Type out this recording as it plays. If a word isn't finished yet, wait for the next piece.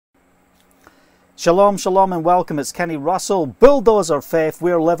Shalom, shalom and welcome. It's Kenny Russell, Bulldozer Faith.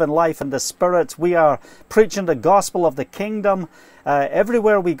 We're living life in the Spirit. We are preaching the gospel of the kingdom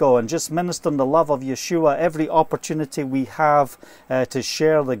everywhere we go and just ministering the love of Yeshua every opportunity we have to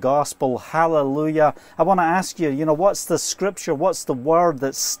share the gospel. Hallelujah. I want to ask you, what's the scripture, what's the word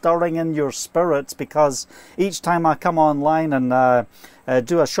that's stirring in your spirit? Because each time I come online and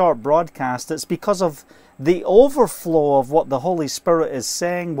do a short broadcast, it's because of the overflow of what the Holy Spirit is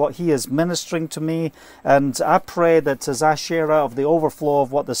saying, what He is ministering to me. And I pray that as I share out of the overflow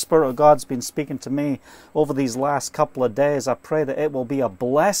of what the Spirit of God's been speaking to me over these last couple of days, I pray that it will be a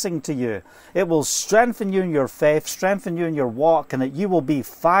blessing to you. It will strengthen you in your faith, strengthen you in your walk, and that you will be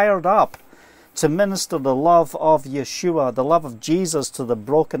fired up to minister the love of Yeshua, the love of Jesus to the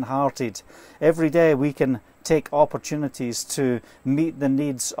brokenhearted. Every day we can take opportunities to meet the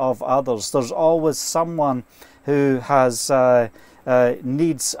needs of others. There's always someone who has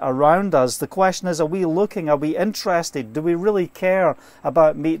needs around us. The question is, are we looking? Are we interested? Do we really care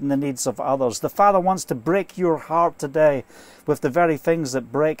about meeting the needs of others? The Father wants to break your heart today with the very things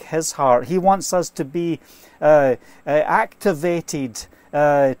that break His heart. He wants us to be activated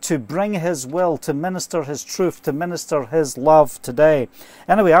to bring His will, to minister His truth, to minister His love today.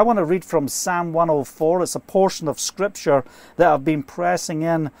 Anyway, I want to read from Psalm 104. It's a portion of Scripture that I've been pressing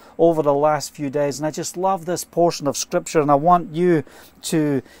in over the last few days, and I just love this portion of Scripture, and I want you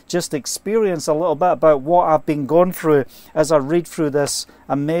to just experience a little bit about what I've been going through as I read through this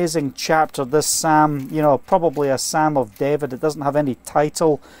amazing chapter, this psalm, probably a psalm of David. It doesn't have any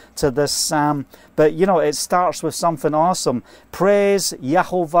title to this psalm, but it starts with something awesome. Praise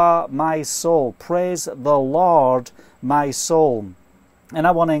Yehovah, my soul. Praise the Lord, my soul. And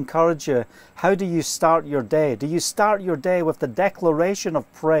I want to encourage you, how do you start your day? Do you start your day with the declaration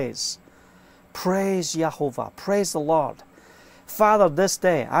of praise? Praise Yehovah. Praise the Lord. Father, this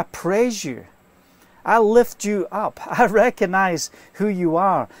day I praise you. I lift you up. I recognize who you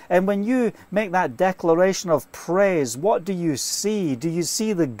are. And when you make that declaration of praise, what do you see? Do you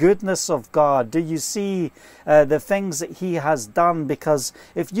see the goodness of God? Do you see the things that He has done? Because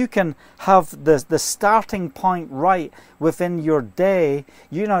if you can have the starting point right within your day,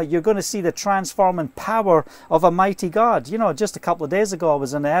 you're going to see the transforming power of a mighty God. Just a couple of days ago, I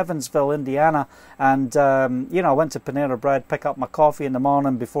was in Evansville, Indiana, and I went to Panera Bread, pick up my coffee in the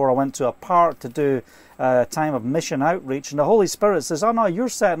morning before I went to a park to do a time of mission outreach, and the Holy Spirit says, "Oh no, you're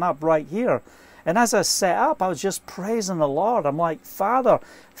setting up right here." And as I set up, I was just praising the Lord. I'm like, Father,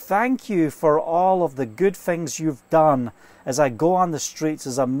 thank you for all of the good things you've done as I go on the streets,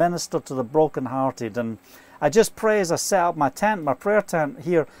 as I minister to the brokenhearted. And I just pray as I set up my tent, my prayer tent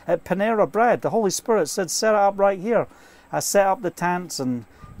here at Panera Bread. The Holy Spirit said, set it up right here. I set up the tents and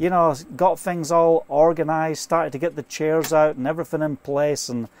got things all organized, started to get the chairs out and everything in place,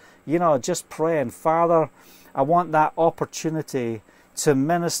 and just praying, Father, I want that opportunity to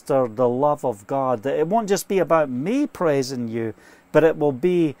minister the love of God. That it won't just be about me praising you, but it will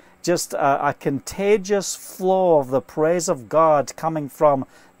be just a contagious flow of the praise of God coming from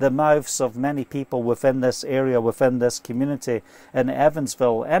the mouths of many people within this area, within this community in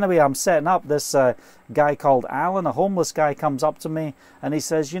Evansville. Anyway, I'm setting up. This guy called Alan, a homeless guy, comes up to me and he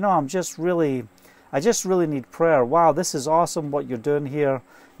says, I just really need prayer. Wow, this is awesome what you're doing here.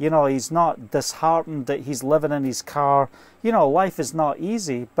 He's not disheartened that he's living in his car. Life is not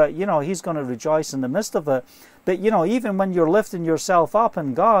easy, but he's going to rejoice in the midst of it. But even when you're lifting yourself up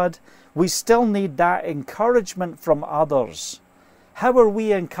in God, we still need that encouragement from others. How are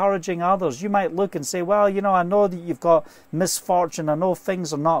we encouraging others? You might look and say, well, I know that you've got misfortune. I know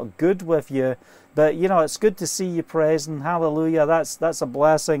things are not good with you, but it's good to see you praising. Hallelujah. That's a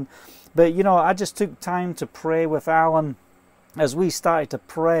blessing. But I just took time to pray with Alan. As we started to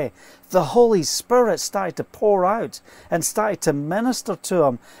pray, the Holy Spirit started to pour out and started to minister to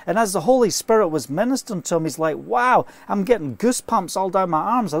him. And as the Holy Spirit was ministering to him, he's like, wow, I'm getting goosebumps all down my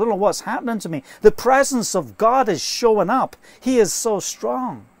arms. I don't know what's happening to me. The presence of God is showing up. He is so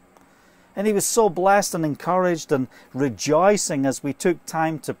strong. And he was so blessed and encouraged and rejoicing as we took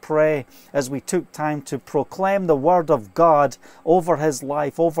time to pray, as we took time to proclaim the word of God over his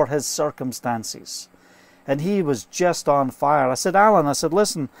life, over his circumstances. And he was just on fire. I said, Alan,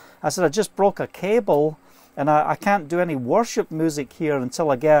 listen, I just broke a cable and I can't do any worship music here until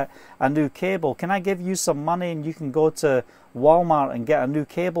I get a new cable. Can I give you some money and you can go to Walmart and get a new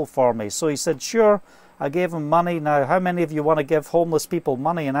cable for me? So he said, sure. I gave him money. Now, how many of you want to give homeless people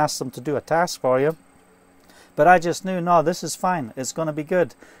money and ask them to do a task for you? But I just knew, no, this is fine. It's going to be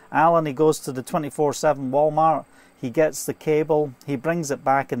good. Alan, he goes to the 24/7 Walmart. He gets the cable. He brings it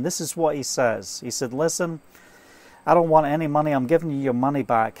back. And this is what he says. He said, listen, I don't want any money. I'm giving you your money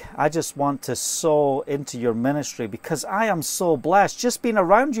back. I just want to sow into your ministry because I am so blessed. Just being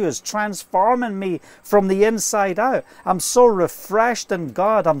around you is transforming me from the inside out. I'm so refreshed in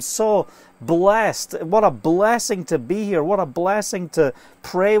God. I'm so blessed. What a blessing to be here. What a blessing to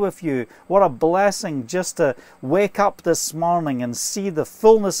pray with you. What a blessing just to wake up this morning and see the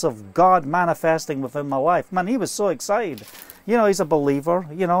fullness of God manifesting within my life. Man, he was so excited. You know, he's a believer.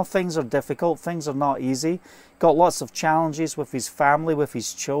 You know, things are difficult. Things are not easy. Got lots of challenges with his family, with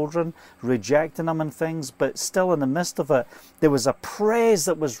his children, rejecting him and things. But still in the midst of it, there was a praise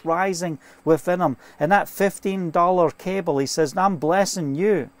that was rising within him. And that $15 cable, he says, I'm blessing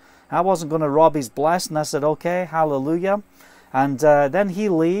you. I wasn't going to rob his blessing. I said, okay, hallelujah. And then he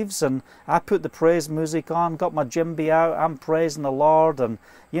leaves, and I put the praise music on, got my djembe out, I'm praising the Lord, and,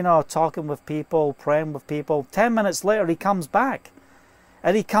 you know, talking with people, praying with people. 10 minutes later, he comes back.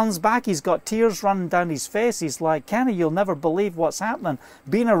 And he comes back, he's got tears running down his face. He's like, Kenny, you'll never believe what's happening.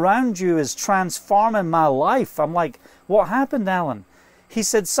 Being around you is transforming my life. I'm like, what happened, Alan? He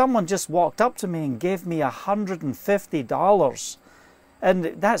said, someone just walked up to me and gave me $150. And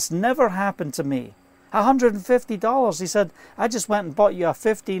that's never happened to me. $150. He said, I just went and bought you a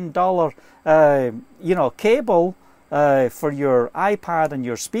 $15 cable for your iPad and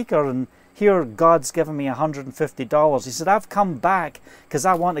your speaker, and here God's given me $150. He said, I've come back because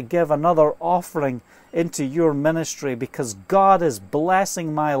I want to give another offering into your ministry because God is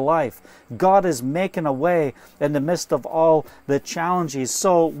blessing my life. God is making a way in the midst of all the challenges.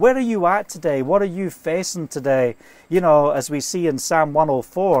 So where are you at today? What are you facing today? You know, as we see in Psalm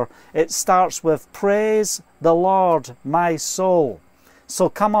 104, it starts with, praise the Lord, my soul. So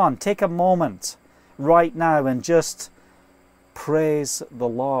come on, take a moment right now and just praise the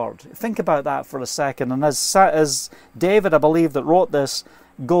Lord. Think about that for a second. And as David, I believe, that wrote this,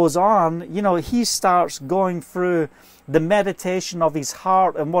 goes on, you know, he starts going through the meditation of his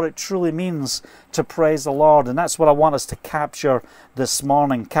heart and what it truly means to praise the Lord. And that's what I want us to capture this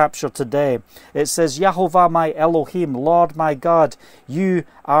morning, capture today. It says, Yahovah my Elohim, Lord my God, you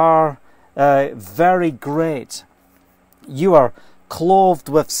are very great. You are clothed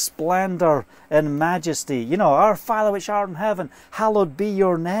with splendor and majesty. You know, our Father which art in heaven, hallowed be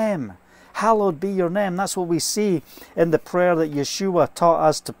your name. Hallowed be your name. That's what we see in the prayer that Yeshua taught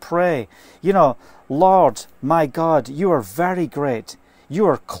us to pray. You know, Lord, my God, you are very great. You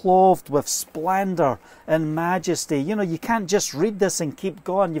are clothed with splendor and majesty. You know, you can't just read this and keep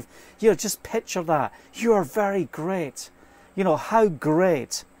going. You know, just picture that. You are very great. You know, how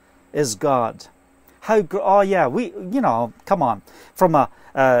great is God? Oh yeah, come on. From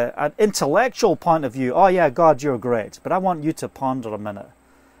an intellectual point of view, oh yeah, God, you're great. But I want you to ponder a minute.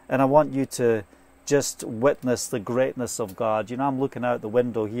 And I want you to just witness the greatness of God. You know, I'm looking out the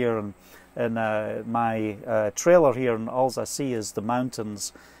window here and my trailer here, and all I see is the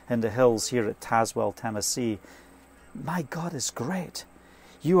mountains and the hills here at Tazewell, Tennessee. My God is great.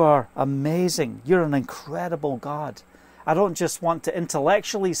 You are amazing. You're an incredible God. I don't just want to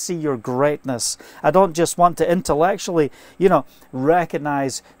intellectually see your greatness. I don't just want to intellectually,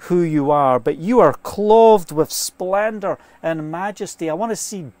 recognize who you are, but you are clothed with splendor and majesty. I want to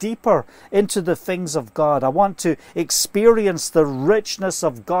see deeper into the things of God. I want to experience the richness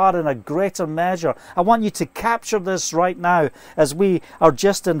of God in a greater measure. I want you to capture this right now as we are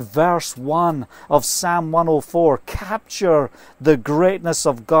just in verse 1 of Psalm 104. Capture the greatness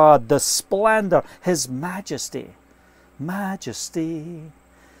of God, the splendor, His majesty. Majesty,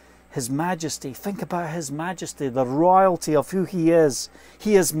 His majesty. Think about His majesty, the royalty of who He is.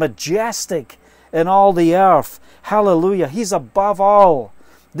 He is majestic in all the earth. Hallelujah. He's above all.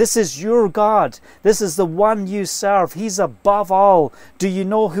 This is your God. This is the one you serve. He's above all. Do you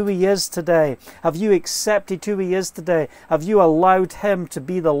know who He is today? Have you accepted who He is today? Have you allowed Him to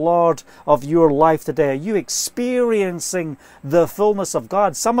be the Lord of your life today? Are you experiencing the fullness of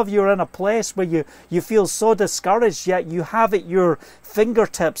God? Some of you are in a place where you feel so discouraged, yet you have at your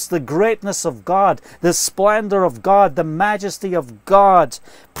fingertips the greatness of God, the splendor of God, the majesty of God.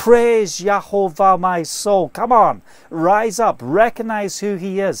 Praise Yahovah, my soul. Come on, rise up, recognize who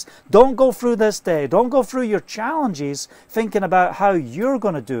He is. Don't go through this day, don't go through your challenges thinking about how you're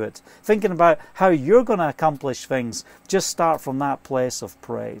going to do it, thinking about how you're going to accomplish things. Just start from that place of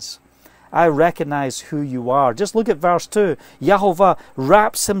praise. I recognize who you are. Just look at verse 2. Yahovah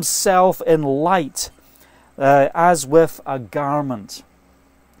wraps Himself in light as with a garment.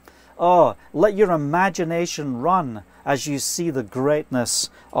 Oh, let your imagination run as you see the greatness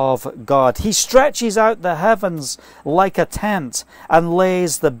of God. He stretches out the heavens like a tent and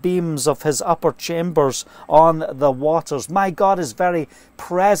lays the beams of his upper chambers on the waters. My God is very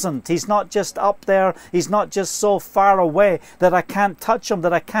present. He's not just up there. He's not just so far away that I can't touch him,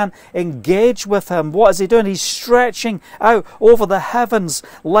 that I can't engage with him. What is he doing? He's stretching out over the heavens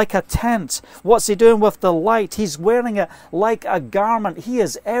like a tent. What's he doing with the light? He's wearing it like a garment. He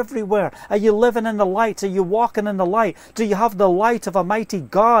is everywhere. Are you living in the light? Are you walking in the light? Do you have the light of a mighty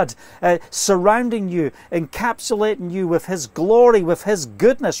God surrounding you, encapsulating you with his glory, with his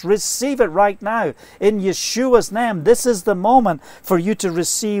goodness? Receive it right now in Yeshua's name. This is the moment for you to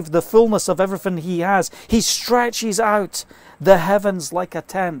receive the fullness of everything he has. He stretches out the heavens like a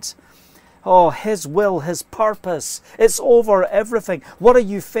tent. Oh, his will, his purpose. It's over everything. What are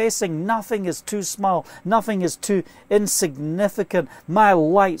you facing? Nothing is too small. Nothing is too insignificant. My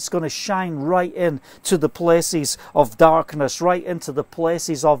light's going to shine right in to the places of darkness, right into the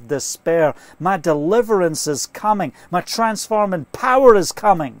places of despair. My deliverance is coming. My transforming power is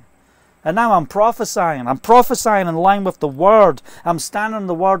coming. And now I'm prophesying. I'm prophesying in line with the word. I'm standing on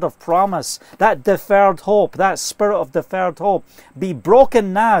the word of promise. That deferred hope, that spirit of deferred hope, be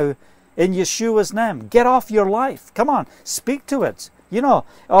broken now in Yeshua's name. Get off your life. Come on, speak to it. I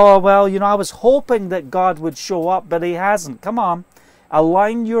was hoping that God would show up, but he hasn't. Come on,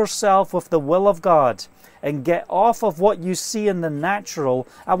 align yourself with the will of God and get off of what you see in the natural.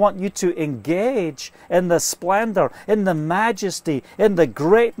 I want you to engage in the splendor, in the majesty, in the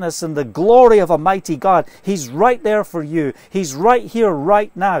greatness and the glory of a mighty God. He's right there for you. He's right here,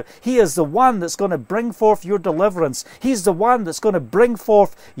 right now. He is the one that's going to bring forth your deliverance. He's the one that's going to bring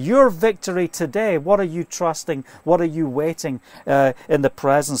forth your victory today. What are you trusting? What are you waiting in the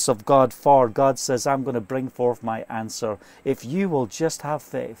presence of God for? God says, I'm going to bring forth my answer. If you will just have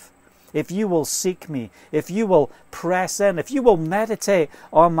faith, if you will seek me, if you will press in, if you will meditate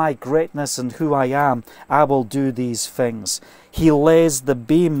on my greatness and who I am, I will do these things. He lays the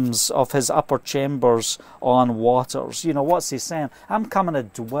beams of his upper chambers on waters. What's he saying? I'm coming to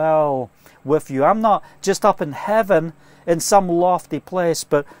dwell with you. I'm not just up in heaven in some lofty place,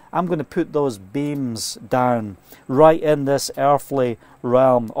 but I'm going to put those beams down right in this earthly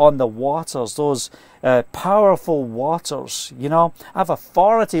realm, on the waters, those powerful waters. I have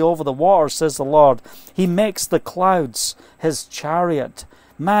authority over the waters, says the Lord. He makes the clouds his chariot.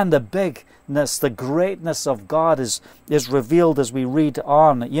 Man, the bigness, the greatness of God is revealed as we read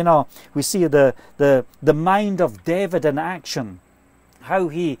on. We see the mind of David in action, how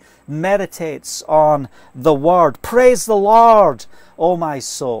he meditates on the word. Praise the Lord, O my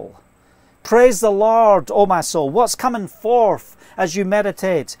soul. Praise the Lord, O my soul. What's coming forth as you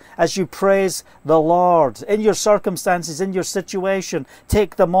meditate, as you praise the Lord? In your circumstances, in your situation,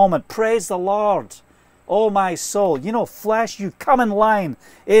 take the moment. Praise the Lord, O my soul. Flesh, you come in line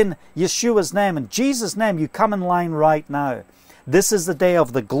in Yeshua's name. In Jesus' name, you come in line right now. This is the day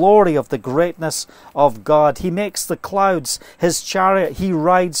of the glory, of the greatness of God. He makes the clouds his chariot. He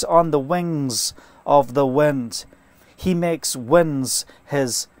rides on the wings of the wind. He makes winds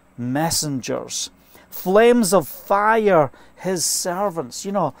his messengers. Flames of fire his servants.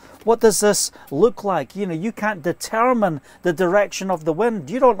 What does this look like? You can't determine the direction of the wind.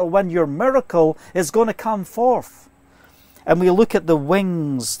 You don't know when your miracle is going to come forth. And we look at the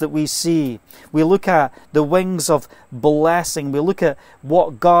wings that we see. We look at the wings of blessing. We look at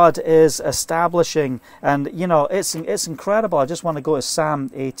what God is establishing. And, it's incredible. I just want to go to Psalm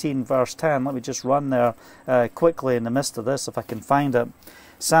 18, verse 10. Let me just run there quickly in the midst of this, if I can find it.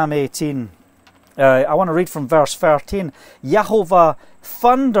 Psalm 18. I want to read from verse 13. Yehovah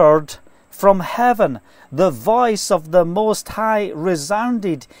thundered from heaven. The voice of the Most High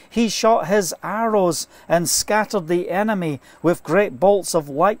resounded. He shot his arrows and scattered the enemy with great bolts of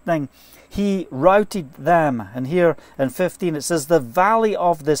lightning. He routed them. And here in 15 it says, the valley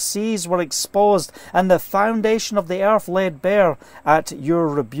of the seas were exposed, and the foundation of the earth laid bare at your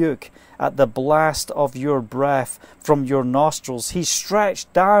rebuke, at the blast of your breath from your nostrils. He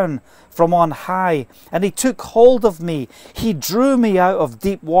stretched down from on high, and he took hold of me. He drew me out of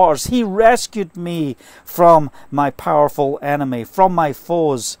deep waters. He rescued me from my powerful enemy, from my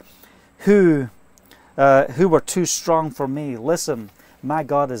foes who were too strong for me. Listen, my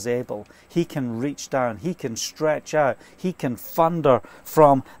God is able. He can reach down. He can stretch out. He can thunder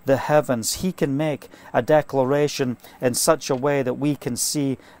from the heavens. He can make a declaration in such a way that we can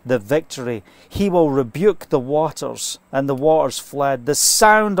see the victory. He will rebuke the waters, and the waters fled. The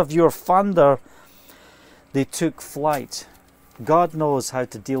sound of your thunder, they took flight. God knows how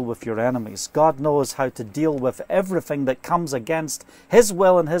to deal with your enemies. God knows how to deal with everything that comes against his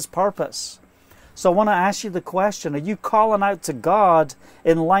will and his purpose. So I want to ask you the question, are you calling out to God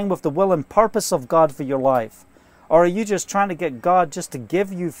in line with the will and purpose of God for your life? Or are you just trying to get God just to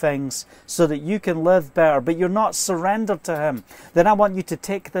give you things so that you can live better, but you're not surrendered to Him? Then I want you to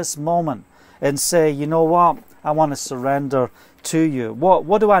take this moment and say, you know what? I want to surrender to you.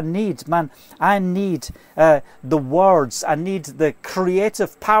 What do I need? Man, I need the words. I need the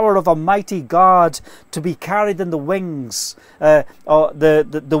creative power of a mighty God to be carried in the wings, the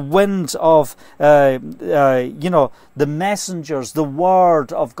wind of, the messengers, the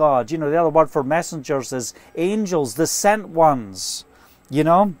word of God. You know, the other word for messengers is angels, the sent ones. You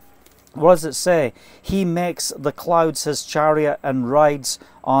know, what does it say? He makes the clouds his chariot and rides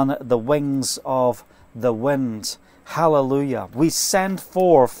on the wings of the wind. Hallelujah. We send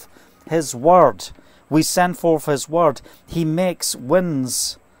forth His word. We send forth His word. He makes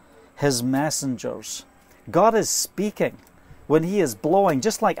winds His messengers. God is speaking when He is blowing.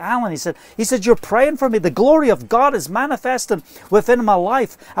 Just like Alan, he said, you're praying for me. The glory of God is manifesting within my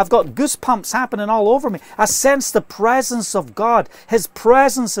life. I've got goosebumps happening all over me. I sense the presence of God. His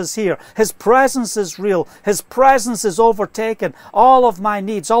presence is here. His presence is real. His presence is overtaken. All of my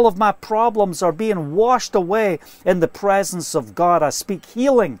needs, all of my problems are being washed away in the presence of God. I speak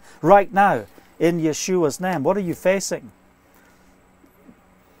healing right now in Yeshua's name. What are you facing?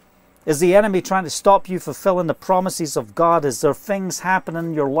 Is the enemy trying to stop you fulfilling the promises of God? Is there things happening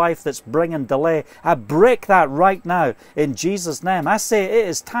in your life that's bringing delay? I break that right now in Jesus' name. I say it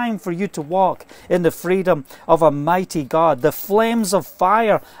is time for you to walk in the freedom of a mighty God. The flames of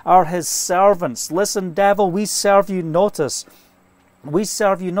fire are His servants. Listen, devil, we serve you notice. We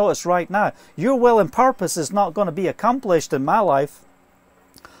serve you notice right now. Your will and purpose is not going to be accomplished in my life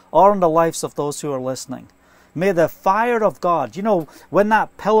or in the lives of those who are listening. May the fire of God, you know, when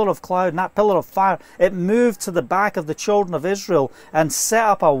that pillar of cloud and that pillar of fire, it moved to the back of the children of Israel and set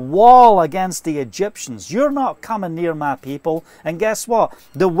up a wall against the Egyptians. You're not coming near my people. And guess what?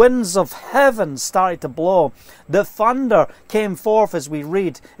 The winds of heaven started to blow. The thunder came forth, as we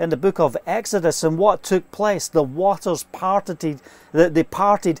read in the book of Exodus. And what took place? The waters parted. They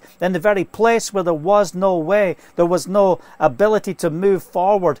parted in the very place where there was no way. There was no ability to move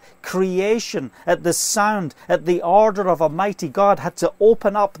forward. Creation, at the sound, at the order of a mighty God, had to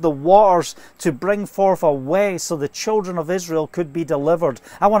open up the waters to bring forth a way so the children of Israel could be delivered.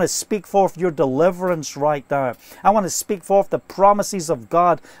 I want to speak forth your deliverance right now. I want to speak forth the promises of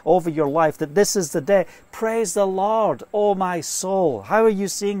God over your life, that this is the day. Praise the Lord, oh my soul. How are you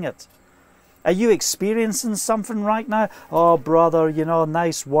seeing it? Are you experiencing something right now? Oh, brother, you know,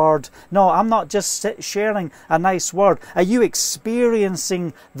 nice word. No, I'm not just sharing a nice word. Are you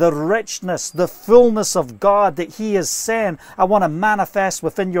experiencing the richness, the fullness of God that He is saying, I want to manifest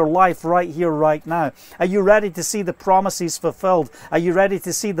within your life right here, right now? Are you ready to see the promises fulfilled? Are you ready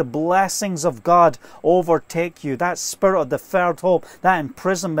to see the blessings of God overtake you? That spirit of deferred hope, that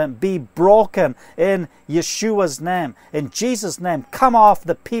imprisonment be broken in Yeshua's name. In Jesus' name, come off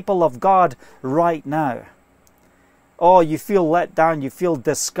the people of God right now. Oh, you feel let down, you feel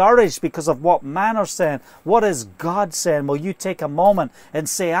discouraged because of what man are saying. What is God saying? Will you take a moment and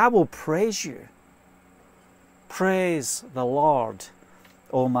say, I will praise you. Praise the Lord,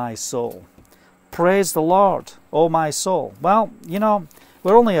 O my soul. Praise the Lord, O my soul. Well, you know,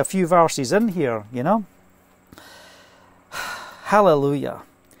 we're only a few verses in here, you know. Hallelujah.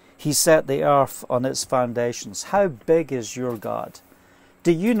 He set the earth on its foundations. How big is your God?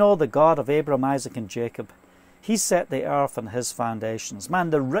 Do you know the God of Abraham, Isaac, and Jacob? He set the earth on His foundations.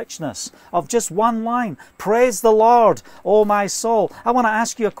 Man, the richness of just one line. Praise the Lord, O my soul. I want to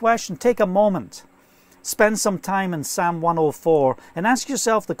ask you a question. Take a moment. Spend some time in Psalm 104 and ask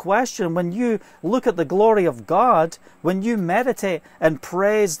yourself the question, when you look at the glory of God, when you meditate and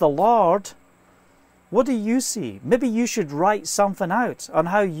praise the Lord, what do you see? Maybe you should write something out on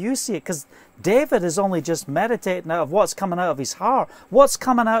how you see it, because David is only just meditating out of what's coming out of his heart. What's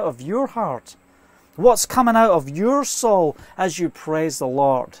coming out of your heart? What's coming out of your soul as you praise the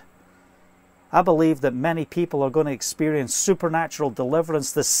Lord? I believe that many people are going to experience supernatural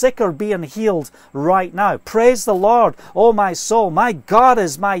deliverance. The sick are being healed right now. Praise the Lord, oh my soul. My God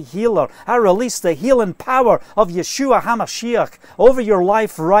is my healer. I release the healing power of Yeshua HaMashiach over your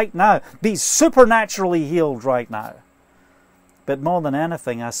life right now. Be supernaturally healed right now. But more than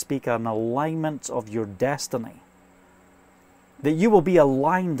anything, I speak an alignment of your destiny. That you will be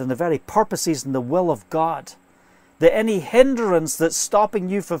aligned in the very purposes and the will of God. That any hindrance that's stopping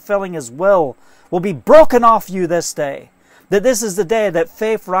you fulfilling His will be broken off you this day. That this is the day that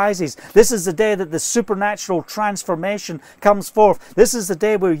faith rises. This is the day that the supernatural transformation comes forth. This is the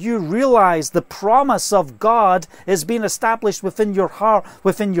day where you realize the promise of God is being established within your heart,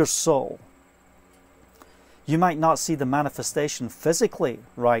 within your soul. You might not see the manifestation physically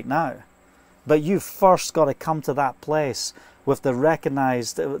right now, but you've first got to come to that place with the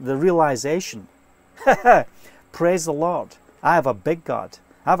realization, praise the Lord, I have a big God.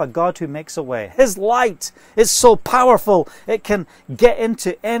 I have a God who makes a way. His light is so powerful, it can get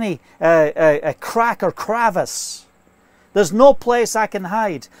into any a crack or crevice. There's no place I can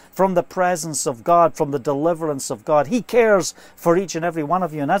hide from the presence of God, from the deliverance of God. He cares for each and every one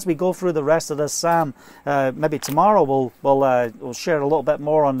of you. And as we go through the rest of this psalm, maybe tomorrow we'll share a little bit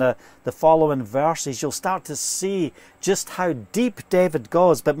more on the following verses. You'll start to see just how deep David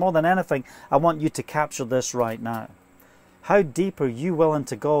goes. But more than anything, I want you to capture this right now. How deep are you willing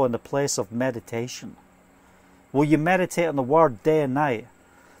to go in the place of meditation? Will you meditate on the Word day and night?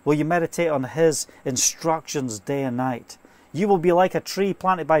 Will you meditate on His instructions day and night? You will be like a tree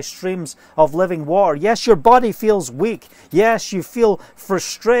planted by streams of living water. Yes, your body feels weak. Yes, you feel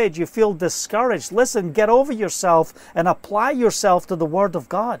frustrated. You feel discouraged. Listen, get over yourself and apply yourself to the Word of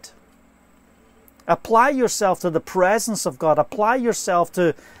God. Apply yourself to the presence of God. Apply yourself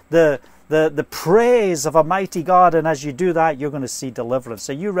to the praise of a mighty God, and as you do that, you're going to see deliverance.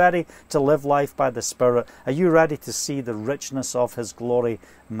 Are you ready to live life by the Spirit? Are you ready to see the richness of His glory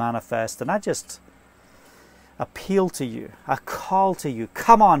manifest? And I just appeal to you, I call to you,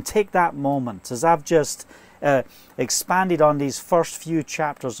 come on, take that moment, as I've just expanded on these first few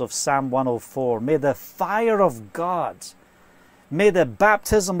chapters of Psalm 104. May the fire of God, may the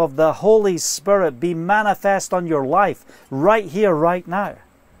baptism of the Holy Spirit be manifest on your life right here, right now.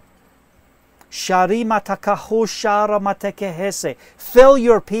 Fill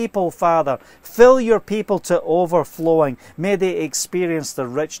your people, Father. Fill your people to overflowing. May they experience the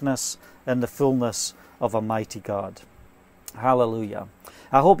richness and the fullness of a mighty God. Hallelujah.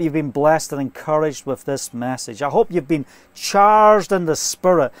 I hope you've been blessed and encouraged with this message. I hope you've been charged in the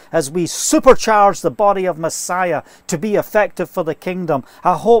Spirit as we supercharge the body of Messiah to be effective for the kingdom.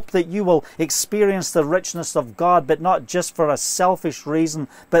 I hope that you will experience the richness of God, but not just for a selfish reason,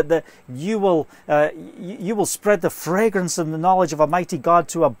 but that you will spread the fragrance and the knowledge of a mighty God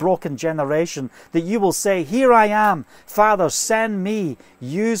to a broken generation. That you will say, here I am, Father, send me,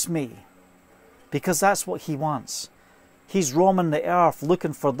 use me. Because that's what He wants. He's roaming the earth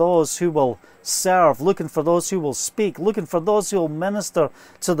looking for those who will serve, looking for those who will speak, looking for those who will minister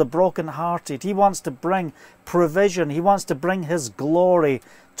to the brokenhearted. He wants to bring provision. He wants to bring His glory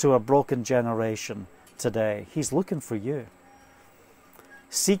to a broken generation today. He's looking for you.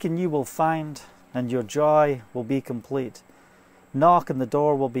 Seek and you will find, and your joy will be complete. Knock and the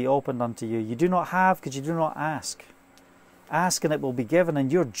door will be opened unto you. You do not have because you do not ask. Ask and it will be given,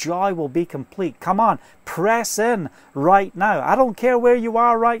 and your joy will be complete. Come on, press in right now. I don't care where you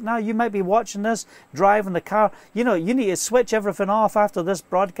are right now. You might be watching this, driving the car. You know, you need to switch everything off after this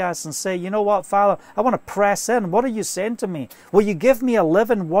broadcast and say, you know what, Father, I want to press in. What are you saying to me? Will you give me a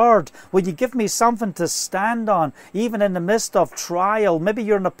living word? Will you give me something to stand on, even in the midst of trial? Maybe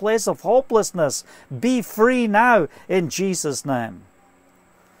you're in a place of hopelessness. Be free now in Jesus' name.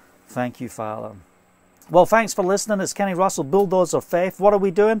 Thank you, Father. Well, thanks for listening. It's Kenny Russell, Bulldozer of Faith. What are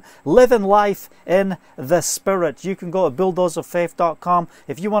we doing? Living life in the Spirit. You can go to bulldozerfaith.com.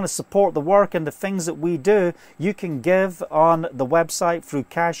 If you want to support the work and the things that we do, you can give on the website through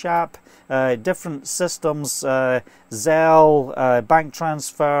Cash App, different systems, Zelle, bank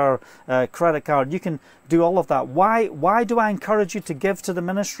transfer, credit card. You can do all of that. Why do I encourage you to give to the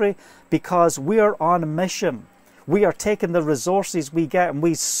ministry? Because we are on a mission. We are taking the resources we get and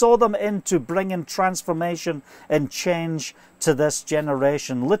we sow them into bringing transformation and change to this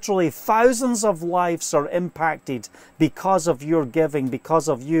generation. Literally thousands of lives are impacted because of your giving, because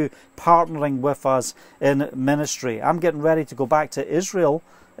of you partnering with us in ministry. I'm getting ready to go back to Israel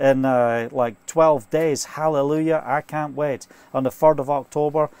in like 12 days. Hallelujah. I can't wait. On the 3rd of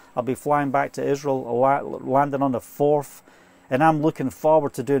October, I'll be flying back to Israel, landing on the 4th. And I'm looking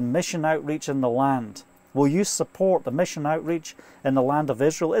forward to doing mission outreach in the land. Will you support the mission outreach in the land of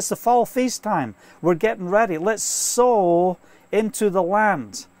Israel? It's the fall feast time. We're getting ready. Let's sow into the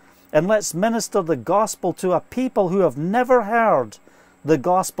land. And let's minister the gospel to a people who have never heard the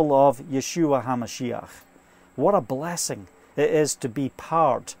gospel of Yeshua HaMashiach. What a blessing it is to be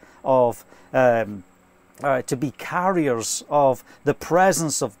part of, to be carriers of the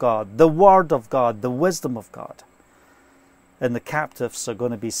presence of God, the Word of God, the wisdom of God. And the captives are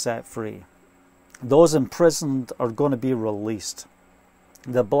going to be set free. Those imprisoned are going to be released.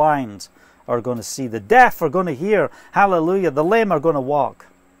 The blind are going to see. The deaf are going to hear. Hallelujah. The lame are going to walk.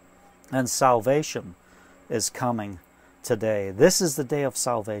 And salvation is coming today. This is the day of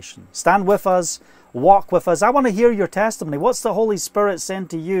salvation. Stand with us walk with us. I want to hear your testimony. What's the Holy Spirit saying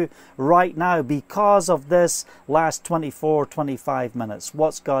to you right now because of this last 24, 25 minutes?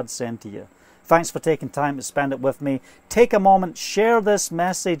 What's God saying to you? Thanks for taking time to spend it with me. Take a moment, share this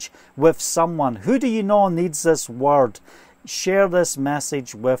message with someone. Who do you know needs this word? Share this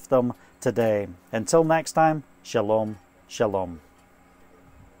message with them today. Until next time, shalom, shalom.